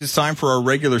It's time for our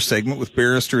regular segment with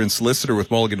barrister and solicitor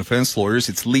with Mulligan Defense Lawyers.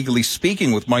 It's Legally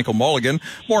Speaking with Michael Mulligan.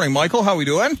 Morning, Michael. How are we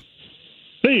doing?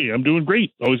 Hey, I'm doing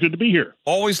great. Always good to be here.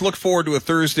 Always look forward to a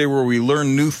Thursday where we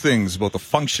learn new things about the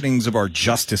functionings of our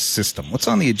justice system. What's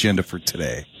on the agenda for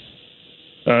today?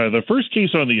 The first case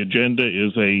on the agenda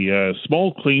is a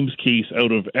small claims case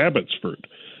out of Abbotsford.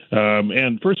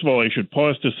 And first of all, I should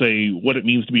pause to say what it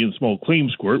means to be in small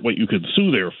claims court, what you could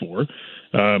sue there for.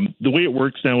 The way it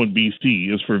works now in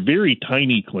BC is for very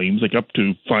tiny claims, like up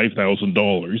to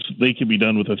 $5,000, they can be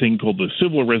done with a thing called the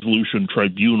Civil Resolution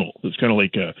Tribunal. It's kind of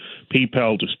like a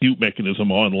PayPal dispute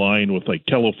mechanism online with like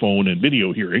telephone and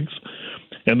video hearings.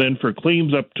 And then for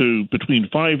claims up to between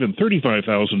 $5,000 and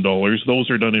 $35,000, those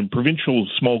are done in provincial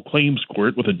small claims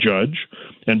court with a judge.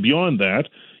 And beyond that,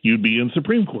 you'd be in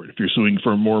Supreme Court if you're suing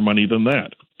for more money than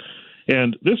that.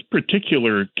 And this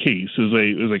particular case is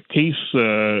a case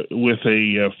with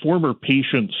a former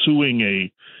patient suing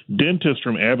a dentist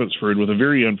from Abbotsford with a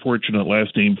very unfortunate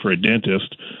last name for a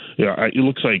dentist. It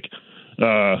looks like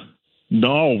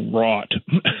Rot,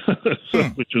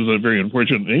 which is a very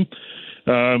unfortunate name.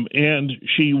 And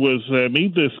she was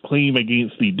made this claim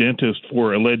against the dentist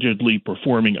for allegedly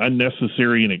performing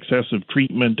unnecessary and excessive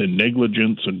treatment and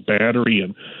negligence and battery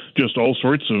and just all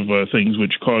sorts of things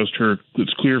which caused her,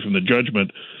 it's clear from the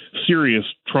judgment, serious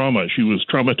trauma. She was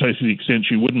traumatized to the extent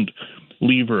she wouldn't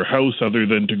leave her house other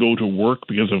than to go to work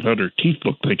because of how her teeth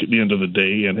looked like at the end of the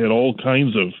day, and had all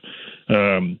kinds of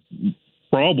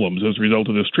problems as a result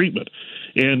of this treatment.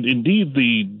 And indeed,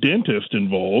 the dentist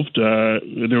involved,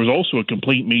 there was also a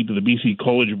complaint made to the BC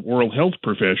College of Oral Health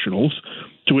Professionals,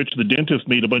 to which the dentist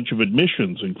made a bunch of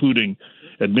admissions, including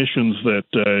admissions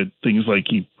that things like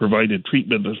he provided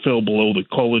treatment that fell below the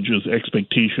college's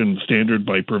expectation standard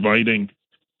by providing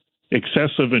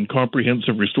excessive and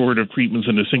comprehensive restorative treatments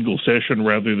in a single session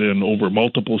rather than over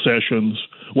multiple sessions.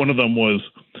 One of them was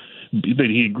that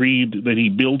he agreed that he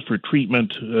billed for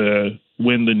treatment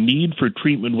when the need for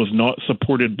treatment was not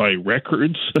supported by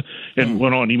records, and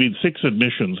went on. He made 6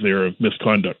 admissions there of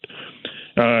misconduct.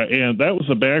 And that was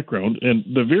the background. And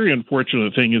the very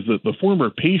unfortunate thing is that the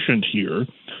former patient here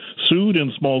sued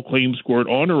in small claims court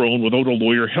on her own without a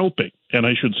lawyer helping. And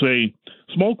I should say,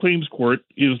 small claims court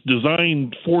is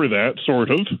designed for that, sort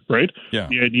of, right? Yeah.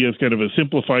 The idea is kind of a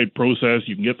simplified process.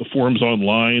 You can get the forms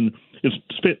online. It's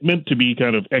meant to be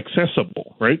kind of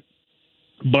accessible, right?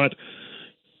 But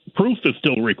proof is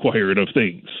still required of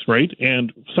things, right?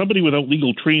 And somebody without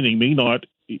legal training may not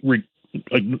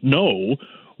know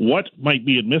what might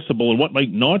be admissible and what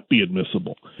might not be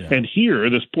admissible. Yeah. And here,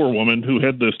 this poor woman who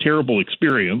had this terrible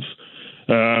experience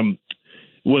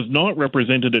was not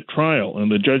represented at trial.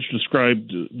 And the judge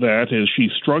described that as she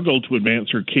struggled to advance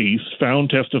her case,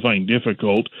 found testifying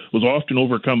difficult, was often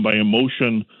overcome by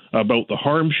emotion about the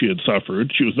harm she had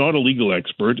suffered. She was not a legal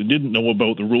expert and didn't know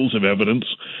about the rules of evidence.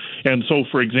 And so,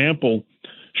 for example,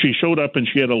 she showed up and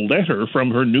she had a letter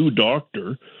from her new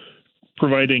doctor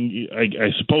providing, I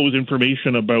suppose,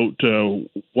 information about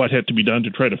what had to be done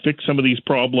to try to fix some of these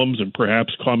problems, and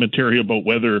perhaps commentary about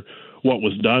whether what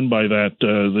was done by that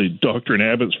the doctor in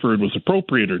Abbotsford was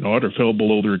appropriate or not, or fell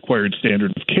below the required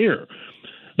standard of care.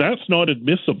 That's not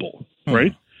admissible,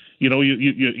 right? You know,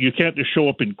 you can't just show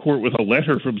up in court with a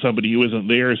letter from somebody who isn't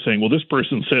there saying, well, this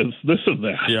person says this and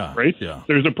that, right? Yeah.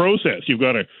 There's a process. You've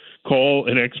got to call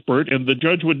an expert, and the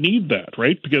judge would need that,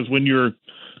 right? Because when you're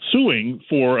suing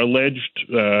for alleged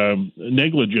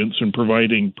negligence in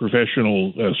providing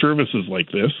professional services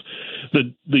like this,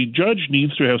 the judge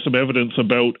needs to have some evidence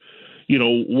about, you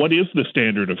know, what is the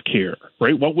standard of care,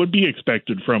 right? What would be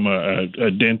expected from a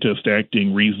dentist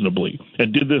acting reasonably?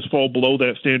 And did this fall below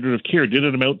that standard of care? Did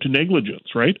it amount to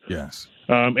negligence, right? Yes.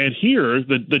 And here,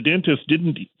 the dentist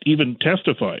didn't even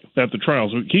testify at the trial,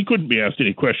 so he couldn't be asked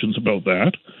any questions about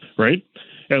that, right?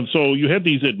 And so you had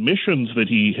these admissions that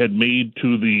he had made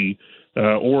to the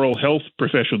Oral Health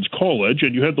Professions College,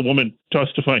 and you had the woman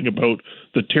testifying about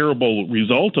the terrible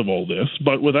result of all this,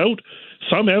 but without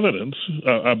some evidence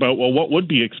about, well, what would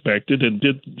be expected, and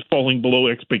did falling below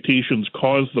expectations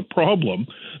cause the problem,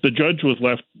 the judge was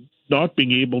left not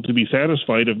being able to be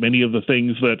satisfied of many of the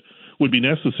things that would be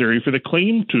necessary for the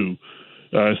claim to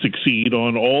succeed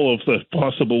on all of the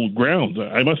possible grounds.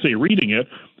 I must say, reading it,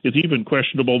 it's even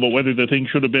questionable about whether the thing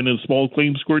should have been in small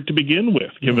claims court to begin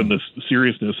with, given the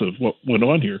seriousness of what went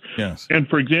on here. Yes. And,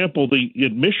 for example, the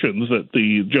admissions that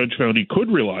the judge found he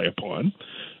could rely upon,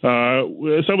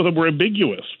 some of them were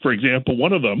ambiguous. For example,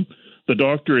 one of them, the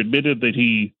doctor admitted that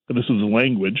he, and this is the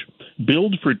language,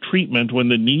 billed for treatment when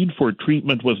the need for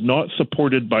treatment was not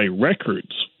supported by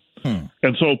records.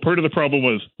 And so part of the problem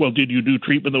was, well, did you do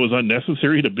treatment that was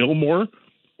unnecessary to bill more?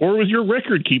 or was your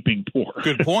record keeping poor?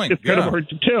 Good point. It's kind of hard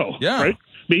to tell, right?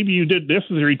 Maybe you did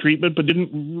necessary treatment but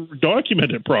didn't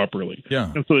document it properly.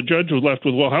 Yeah. And so the judge was left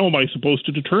with, well, how am I supposed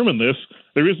to determine this?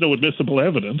 There is no admissible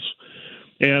evidence.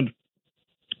 And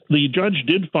the judge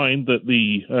did find that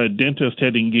the dentist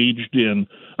had engaged in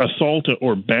assault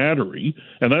or battery,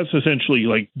 and that's essentially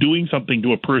like doing something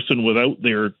to a person without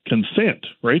their consent,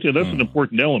 right? And that's an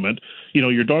important element. You know,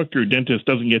 your doctor or dentist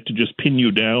doesn't get to just pin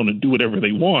you down and do whatever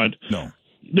they want. No.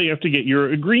 They have to get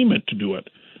your agreement to do it.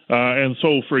 And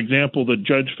so, for example, the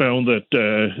judge found that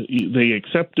they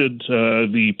accepted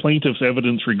the plaintiff's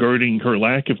evidence regarding her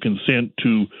lack of consent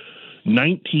to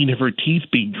 19 of her teeth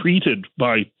being treated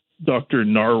by Dr.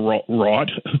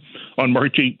 Narrot on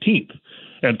March 18th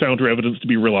and found her evidence to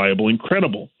be reliable and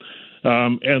credible.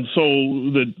 And so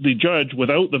the judge,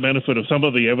 without the benefit of some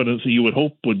of the evidence that you would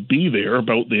hope would be there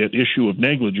about the issue of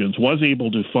negligence, was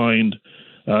able to find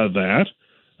that.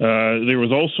 There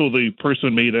was also the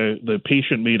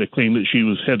patient made a claim that she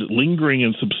had lingering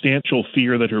and substantial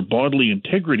fear that her bodily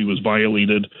integrity was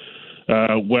violated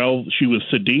while she was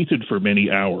sedated for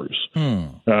many hours.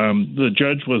 The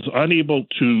judge was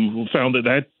found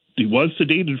that she was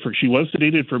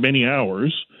sedated for many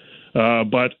hours,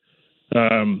 but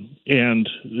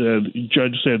the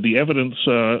judge said the evidence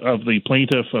of the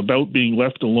plaintiff about being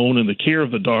left alone in the care of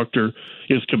the doctor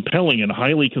is compelling and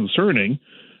highly concerning,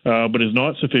 but is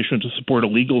not sufficient to support a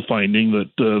legal finding that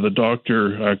the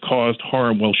doctor caused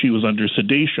harm while she was under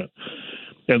sedation.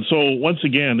 And so, once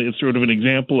again, it's sort of an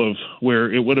example of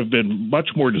where it would have been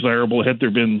much more desirable had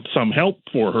there been some help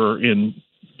for her in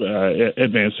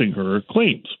advancing her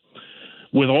claims.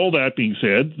 With all that being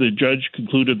said, the judge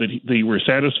concluded that they were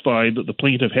satisfied that the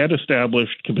plaintiff had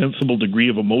established a compensable degree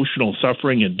of emotional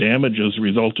suffering and damage as a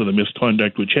result of the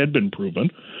misconduct which had been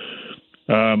proven.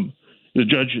 The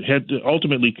judge had to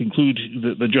ultimately conclude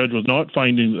that the judge was not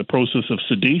finding the process of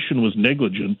sedation was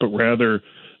negligent, but rather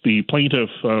the plaintiff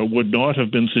would not have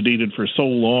been sedated for so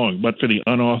long but for the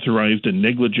unauthorized and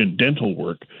negligent dental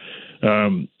work,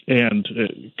 and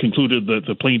concluded that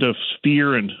the plaintiff's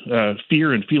fear and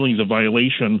feelings of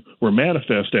violation were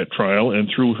manifest at trial and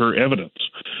through her evidence.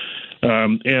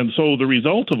 And so the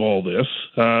result of all this,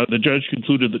 the judge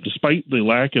concluded that despite the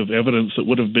lack of evidence that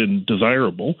would have been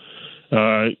desirable,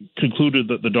 concluded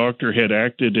that the doctor had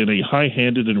acted in a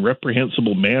high-handed and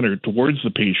reprehensible manner towards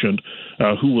the patient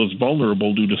who was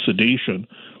vulnerable due to sedation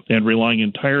and relying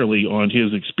entirely on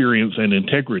his experience and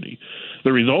integrity.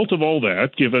 The result of all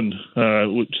that, given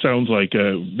what sounds like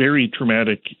a very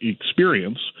traumatic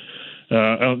experience,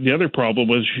 the other problem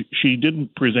was she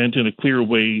didn't present in a clear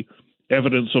way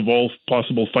evidence of all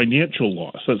possible financial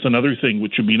loss. That's another thing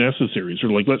which would be necessary.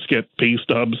 Sort of like, let's get pay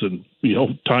stubs and,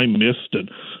 time missed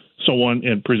and so on,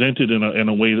 and presented in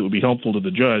a way that would be helpful to the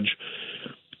judge.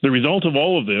 The result of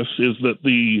all of this is that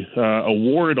the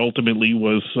award ultimately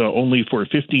was only for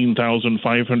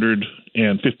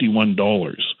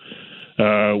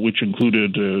 $15,551, which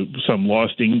included some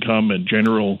lost income and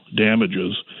general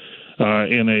damages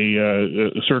in a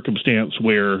circumstance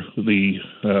where the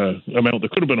amount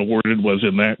that could have been awarded was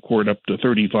in that court up to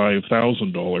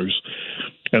 $35,000.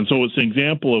 And so it's an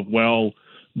example of,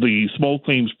 the small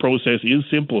claims process is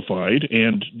simplified,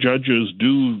 and judges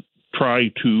do try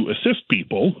to assist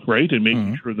people, right, and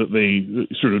making sure that they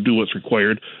sort of do what's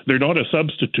required. They're not a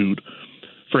substitute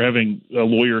for having a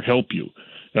lawyer help you.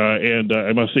 And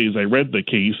I must say, as I read the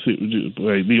case,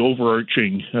 the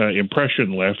overarching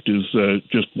impression left is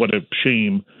just what a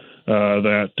shame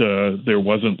that there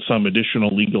wasn't some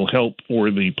additional legal help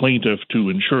for the plaintiff to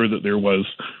ensure that there was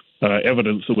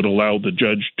evidence that would allow the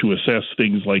judge to assess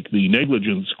things like the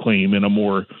negligence claim in a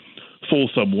more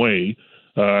fulsome way.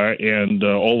 And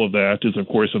all of that is, of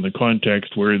course, in the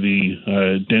context where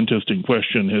the dentist in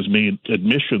question has made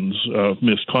admissions of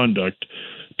misconduct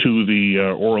to the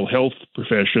oral health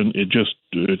profession. It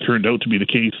turned out to be the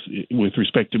case with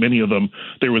respect to many of them.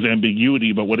 There was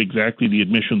ambiguity about what exactly the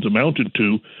admissions amounted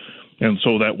to. And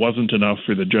so that wasn't enough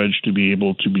for the judge to be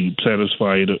able to be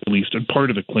satisfied, at least in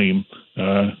part of the claim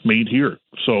made here.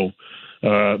 So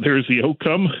there's the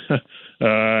outcome.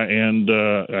 And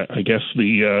I guess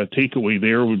the takeaway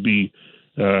there would be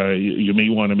you may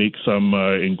want to make some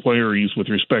inquiries with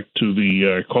respect to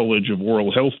the College of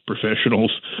Oral Health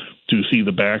Professionals to see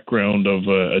the background of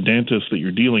a dentist that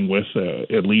you're dealing with.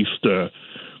 At least, that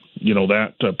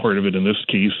part of it in this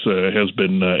case has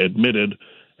been admitted.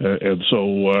 And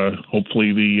so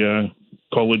hopefully the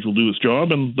college will do its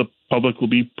job and the public will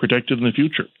be protected in the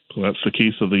future. So that's the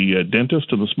case of the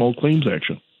dentist and the small claims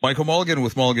action. Michael Mulligan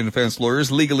with Mulligan Defense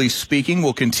Lawyers, Legally Speaking,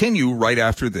 will continue right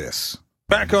after this.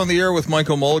 Back on the air with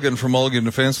Michael Mulligan from Mulligan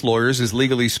Defense Lawyers as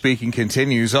Legally Speaking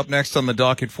continues. Up next on the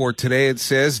docket for today, it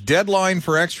says, deadline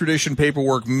for extradition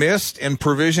paperwork missed and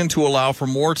provision to allow for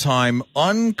more time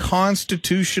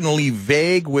unconstitutionally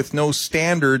vague with no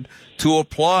standard to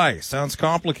apply. Sounds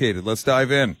complicated. Let's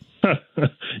dive in.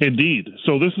 Indeed.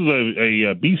 So this is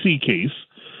a BC case.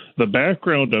 The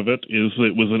background of it is that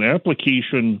it was an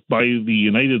application by the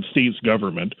United States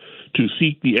government to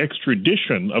seek the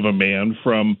extradition of a man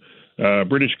from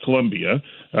British Columbia,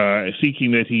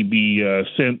 seeking that he be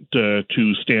sent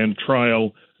to stand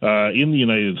trial in the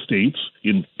United States,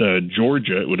 in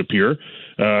Georgia, it would appear.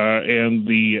 And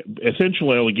the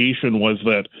essential allegation was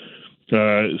that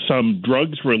some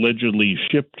drugs were allegedly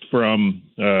shipped from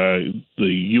the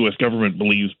U.S. government,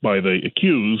 believes by the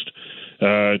accused,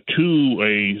 to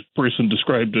a person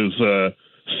described as a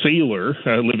sailor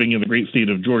living in the great state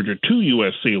of Georgia, 2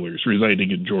 U.S. sailors residing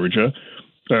in Georgia.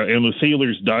 And the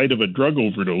sailors died of a drug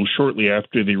overdose shortly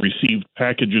after they received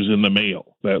packages in the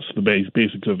mail. That's the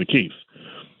basics of the case.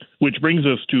 Which brings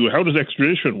us to, how does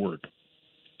extradition work?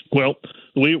 Well,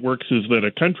 the way it works is that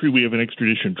a country we have an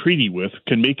extradition treaty with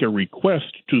can make a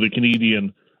request to the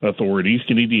Canadian authorities,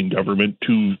 Canadian government,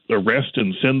 to arrest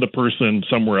and send the person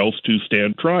somewhere else to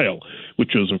stand trial,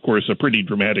 which is, of course, a pretty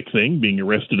dramatic thing, being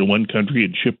arrested in one country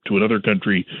and shipped to another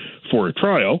country for a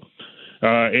trial.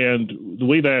 And the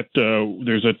way that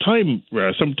there's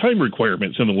some time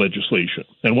requirements in the legislation.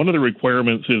 And one of the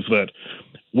requirements is that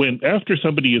after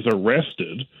somebody is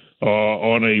arrested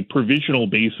on a provisional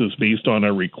basis based on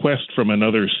a request from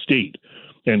another state,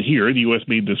 and here the U.S.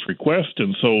 made this request,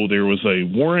 and so there was a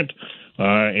warrant,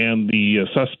 and the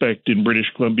suspect in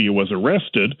British Columbia was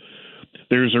arrested,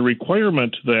 there's a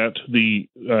requirement that the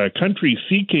country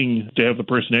seeking to have the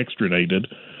person extradited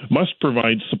must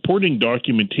provide supporting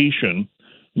documentation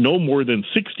no more than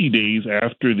 60 days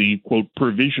after the, quote,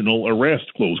 provisional arrest,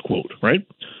 close quote, right?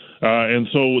 And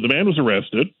so the man was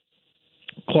arrested,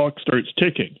 clock starts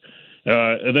ticking.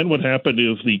 And then what happened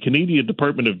is the Canadian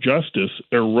Department of Justice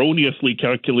erroneously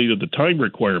calculated the time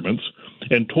requirements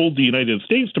and told the United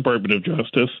States Department of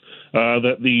Justice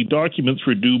that the documents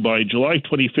were due by July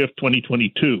 25th,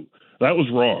 2022. That was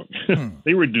wrong.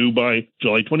 They were due by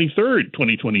July 23rd,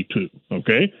 2022,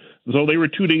 okay? So they were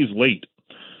 2 days late.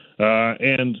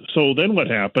 And so then what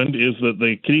happened is that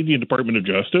the Canadian Department of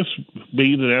Justice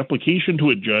made an application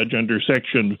to a judge under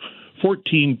Section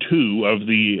 14.2 of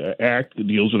the Act that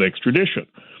deals with extradition.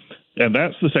 And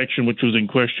that's the section which was in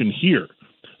question here.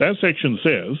 That section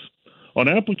says, on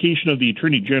application of the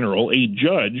Attorney General, a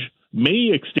judge may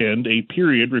extend a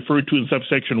period referred to in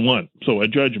subsection 1. So a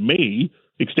judge may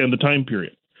extend the time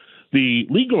period. The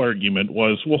legal argument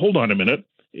was, well, hold on a minute.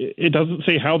 It doesn't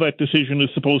say how that decision is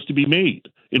supposed to be made.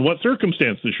 In what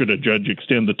circumstances should a judge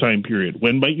extend the time period?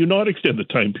 When might you not extend the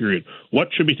time period?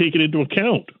 What should be taken into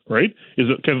account, right? Is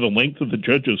it kind of the length of the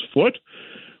judge's foot?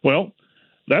 Well,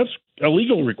 that's a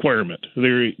legal requirement.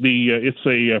 It's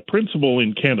a principle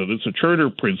in Canada. It's a charter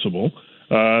principle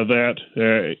that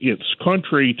it's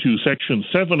contrary to Section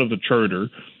 7 of the Charter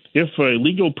if a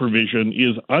legal provision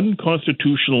is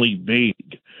unconstitutionally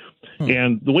vague.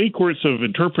 And the way courts have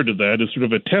interpreted that is sort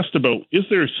of a test about, is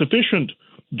there sufficient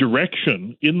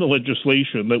direction in the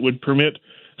legislation that would permit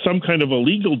some kind of a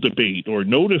legal debate or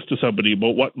notice to somebody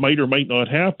about what might or might not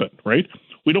happen, right?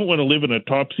 We don't want to live in a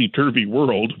topsy-turvy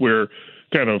world where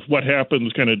kind of what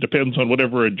happens kind of depends on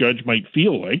whatever a judge might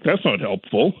feel like. That's not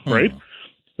helpful, right?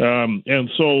 And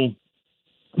so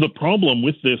the problem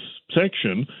with this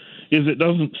section is it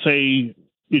doesn't say,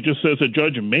 it just says a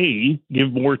judge may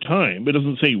give more time. It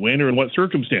doesn't say when or in what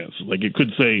circumstances. Like it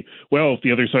could say, well, if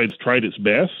the other side's tried its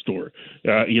best, or,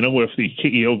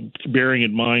 if bearing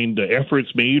in mind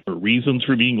efforts made or reasons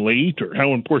for being late or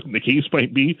how important the case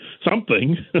might be,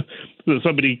 something that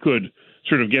somebody could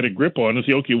sort of get a grip on and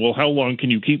say, okay, well, how long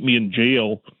can you keep me in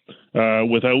jail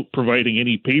without providing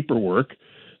any paperwork?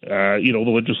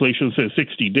 The legislation says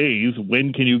 60 days.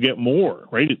 When can you get more,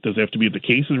 right? It does have to be if the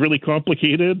case is really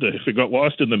complicated. If it got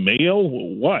lost in the mail,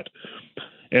 what?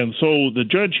 And so the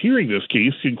judge hearing this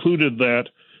case concluded that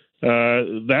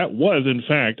that was, in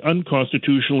fact,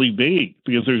 unconstitutionally vague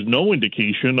because there's no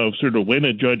indication of sort of when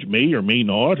a judge may or may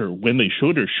not or when they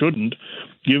should or shouldn't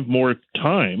give more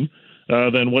time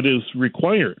than what is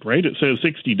required, right? It says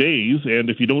 60 days, and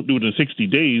if you don't do it in 60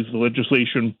 days, the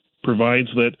legislation provides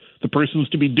that the person's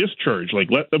to be discharged, like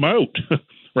let them out,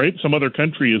 right? Some other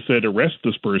country has said arrest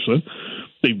this person.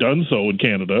 They've done so in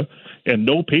Canada, and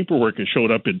no paperwork has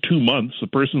showed up in 2 months. The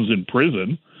person's in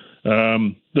prison.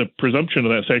 The presumption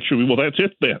of that section, well, that's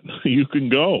it then. You can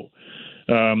go.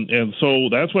 And so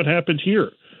that's what happened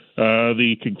here.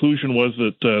 the conclusion was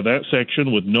that that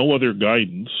section, with no other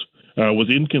guidance, was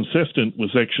inconsistent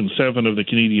with Section 7 of the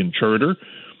Canadian Charter.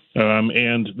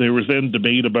 And there was then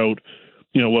debate about,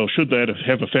 should that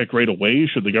have effect right away?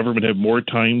 Should the government have more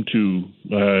time to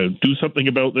do something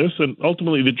about this? And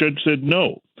ultimately, the judge said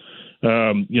no.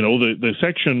 The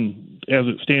section, as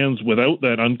it stands, without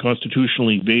that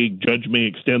unconstitutionally vague "judge may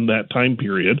extend that time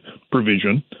period"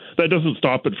 provision, that doesn't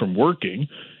stop it from working.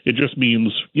 It just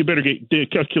means you better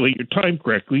calculate your time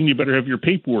correctly, and you better have your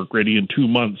paperwork ready in 2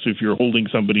 months if you're holding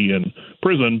somebody in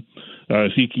prison,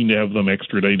 seeking to have them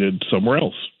extradited somewhere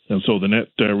else. And so the net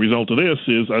result of this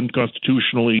is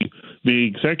unconstitutionally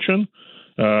vague section.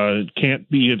 Can't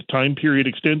be a time period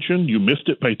extension. You missed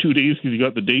it by 2 days because you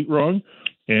got the date wrong.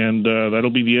 And that'll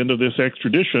be the end of this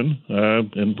extradition.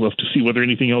 And we'll have to see whether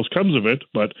anything else comes of it.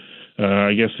 But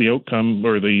I guess the outcome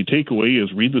or the takeaway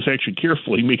is read the section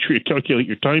carefully. Make sure you calculate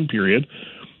your time period.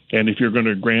 And if you're going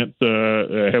to grant,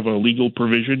 have a legal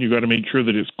provision, you got to make sure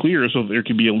that it's clear so that there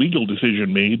can be a legal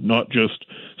decision made, not just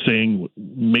saying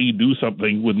may do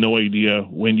something with no idea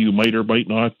when you might or might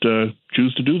not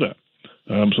choose to do that.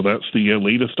 So that's the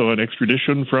latest on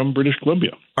extradition from British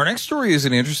Columbia. Our next story is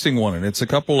an interesting one, and it's a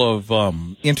couple of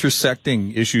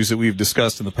intersecting issues that we've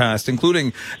discussed in the past,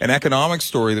 including an economic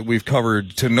story that we've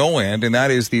covered to no end, and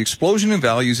that is the explosion in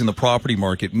values in the property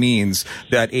market means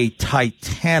that a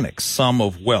titanic sum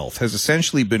of wealth has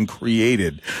essentially been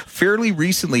created fairly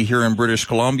recently here in British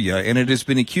Columbia, and it has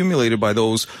been accumulated by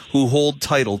those who hold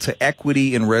title to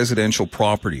equity in residential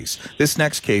properties. This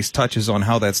next case touches on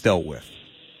how that's dealt with.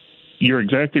 You're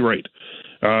exactly right.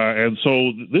 And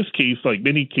so this case, like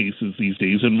many cases these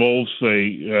days, involves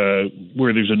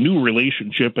where there's a new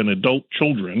relationship and adult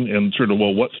children and sort of,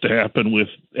 what's to happen with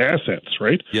assets,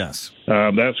 right? Yes.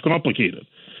 That's complicated.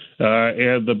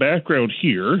 And the background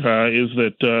here is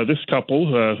that this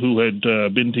couple who had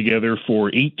been together for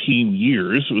 18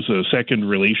 years, it was a second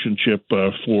relationship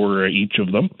for each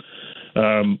of them.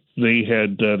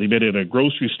 They met at a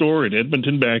grocery store in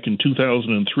Edmonton back in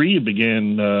 2003 and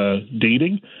began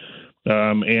dating.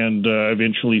 And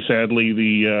eventually, sadly,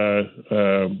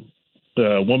 the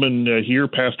woman here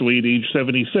passed away at age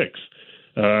 76,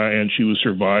 and she was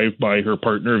survived by her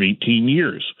partner of 18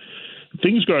 years.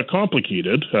 Things got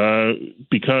complicated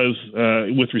because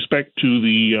with respect to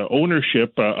the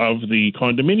ownership of the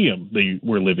condominium they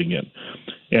were living in.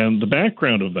 And the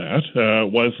background of that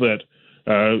was that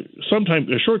a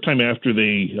short time after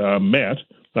they met,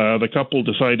 the couple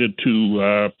decided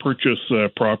to purchase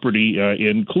property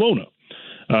in Kelowna.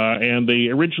 And they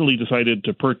originally decided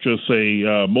to purchase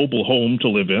a mobile home to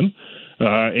live in.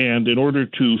 And in order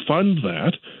to fund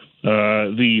that,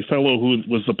 the fellow who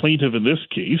was the plaintiff in this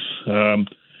case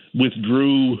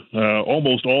withdrew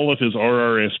almost all of his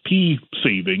RRSP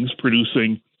savings,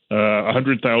 producing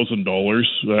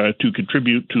 $100,000 to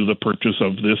contribute to the purchase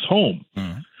of this home.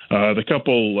 Mm-hmm. The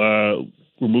couple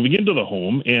were moving into the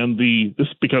home, and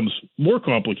this becomes more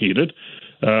complicated.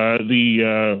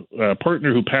 The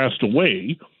partner who passed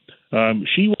away,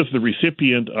 she was the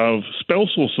recipient of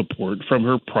spousal support from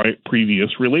her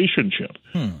previous relationship.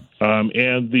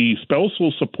 And the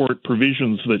spousal support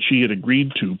provisions that she had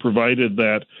agreed to provided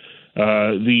that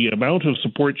the amount of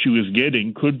support she was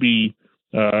getting could be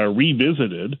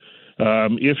revisited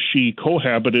if she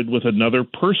cohabited with another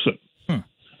person.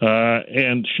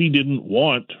 And she didn't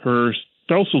want her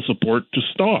spousal support to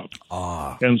stop.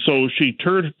 And so she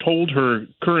told her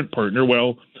current partner,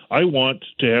 I want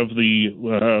to have the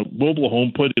mobile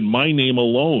home put in my name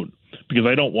alone because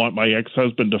I don't want my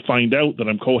ex-husband to find out that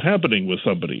I'm cohabiting with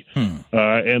somebody.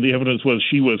 And the evidence was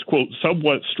she was, quote,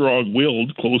 somewhat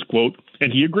strong-willed, close quote,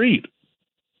 and he agreed.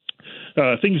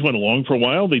 Things went along for a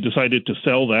while. They decided to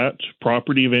sell that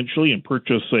property eventually and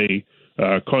purchase a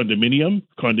condominium.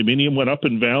 Condominium went up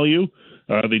in value.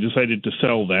 They decided to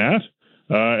sell that.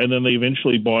 And then they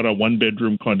eventually bought a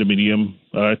one-bedroom condominium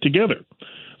together.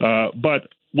 But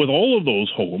with all of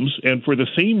those homes, and for the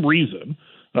same reason,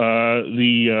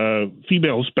 the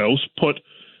female spouse put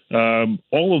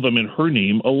all of them in her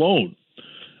name alone.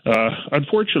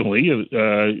 Unfortunately,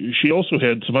 she also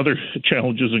had some other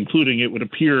challenges, including, it would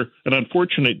appear, an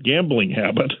unfortunate gambling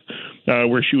habit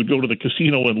where she would go to the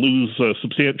casino and lose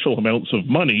substantial amounts of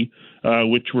money,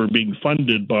 which were being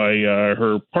funded by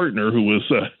her partner, who was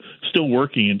still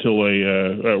working until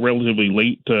a relatively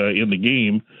late in the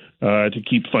game to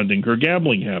keep funding her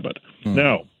gambling habit.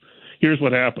 Now, here's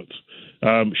what happens.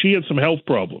 She had some health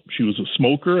problems. She was a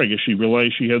smoker. I guess she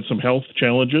realized she had some health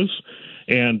challenges.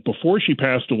 And before she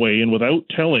passed away, and without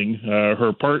telling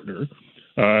her partner,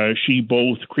 she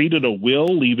both created a will,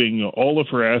 leaving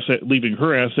her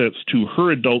assets to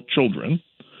her adult children,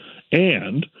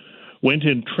 and went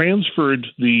and transferred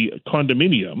the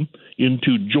condominium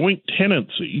into joint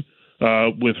tenancy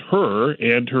with her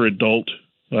and her adult,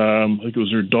 I think it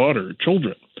was her daughter,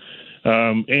 children.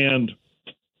 And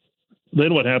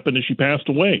then what happened is she passed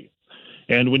away.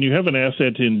 And when you have an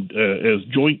asset in as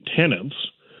joint tenants,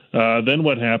 then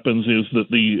what happens is that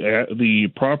the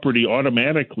property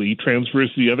automatically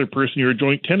transfers to the other person you're a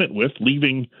joint tenant with,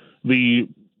 leaving the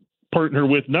partner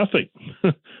with nothing.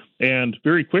 And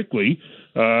very quickly,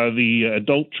 the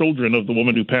adult children of the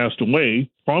woman who passed away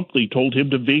promptly told him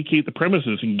to vacate the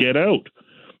premises and get out.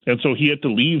 And so he had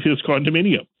to leave his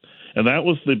condominium. And that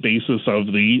was the basis of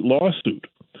the lawsuit.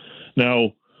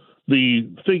 Now, the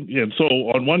thing, and so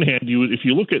on one hand, if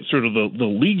you look at sort of the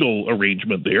legal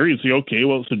arrangement there, you say, okay,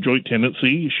 well, it's a joint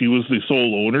tenancy. She was the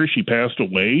sole owner. She passed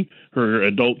away. Her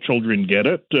adult children get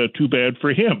it. Too bad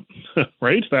for him,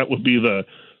 right? That would be the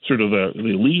sort of the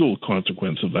legal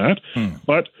consequence of that.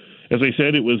 But as I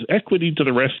said, it was equity to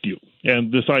the rescue.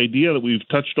 And this idea that we've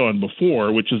touched on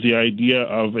before, which is the idea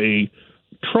of a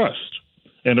trust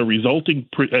and a resulting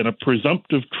and a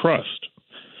presumptive trust.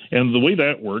 And the way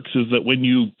that works is that when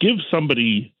you give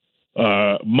somebody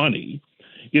money,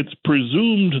 it's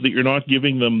presumed that you're not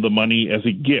giving them the money as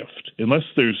a gift, unless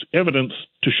there's evidence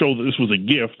to show that this was a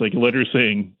gift, like a letter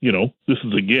saying, this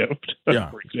is a gift,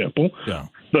 for example. Yeah.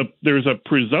 But there's a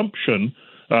presumption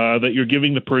that you're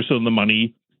giving the person the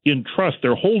money in trust.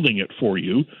 They're holding it for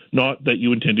you, not that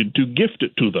you intended to gift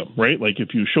it to them, right? Like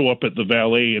if you show up at the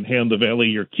valet and hand the valet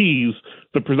your keys,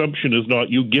 the presumption is not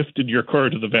you gifted your car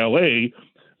to the valet.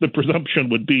 The presumption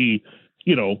would be,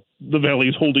 the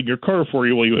valet's holding your car for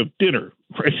you while you have dinner,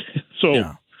 right?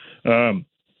 So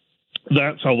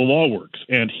that's how the law works.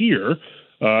 And here,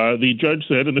 the judge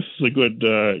said, and this is a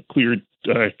good, clear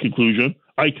conclusion,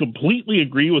 I completely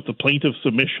agree with the plaintiff's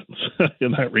submissions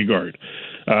in that regard.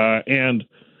 And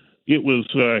it was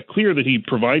clear that he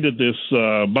provided this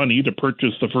money to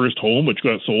purchase the first home, which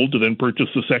got sold, to then purchase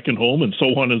the second home, and so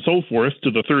on and so forth,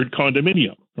 to the third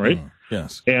condominium, right?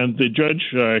 Yes. And the judge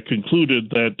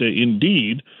concluded that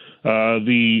indeed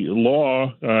the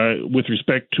law with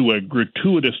respect to a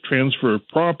gratuitous transfer of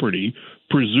property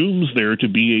presumes there to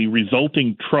be a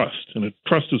resulting trust, and a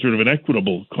trust is sort of an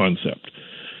equitable concept.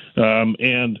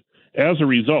 And as a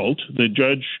result, the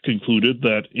judge concluded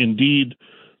that indeed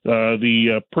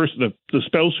the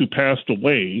spouse who passed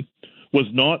away was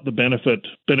not the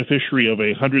beneficiary of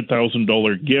a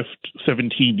 $100,000 gift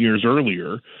 17 years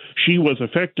earlier. She was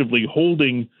effectively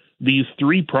holding these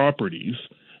three properties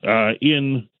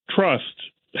in trust,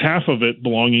 half of it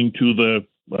belonging to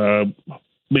the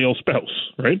male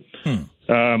spouse, right?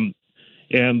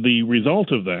 And the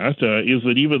result of that is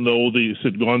that even though they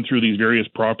had gone through these various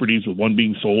properties, with one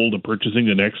being sold and purchasing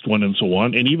the next one and so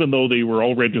on, and even though they were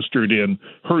all registered in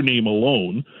her name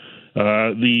alone,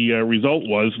 the result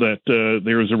was that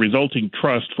there was a resulting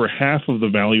trust for half of the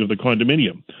value of the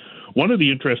condominium. One of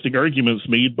the interesting arguments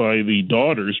made by the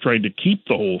daughters trying to keep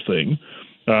the whole thing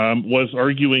was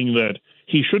arguing that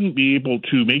he shouldn't be able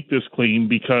to make this claim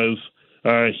because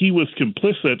he was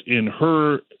complicit in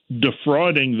her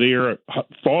defrauding their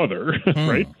father,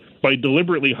 right, by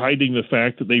deliberately hiding the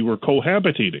fact that they were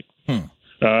cohabitating.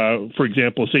 For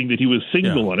example, saying that he was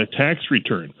single on a tax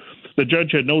return. The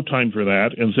judge had no time for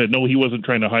that and said, no, he wasn't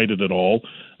trying to hide it at all,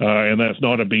 and that's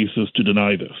not a basis to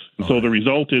deny this. So the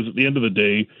result is, at the end of the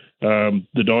day,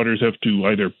 the daughters have to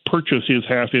either purchase his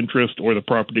half interest or the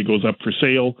property goes up for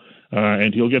sale,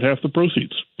 and he'll get half the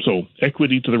proceeds. So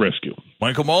equity to the rescue.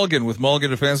 Michael Mulligan with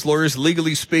Mulligan Defense Lawyers,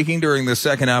 legally speaking, during the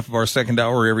second half of our second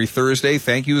hour every Thursday.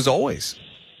 Thank you as always.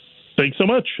 Thanks so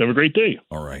much. Have a great day.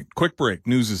 All right. Quick break.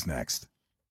 News is next.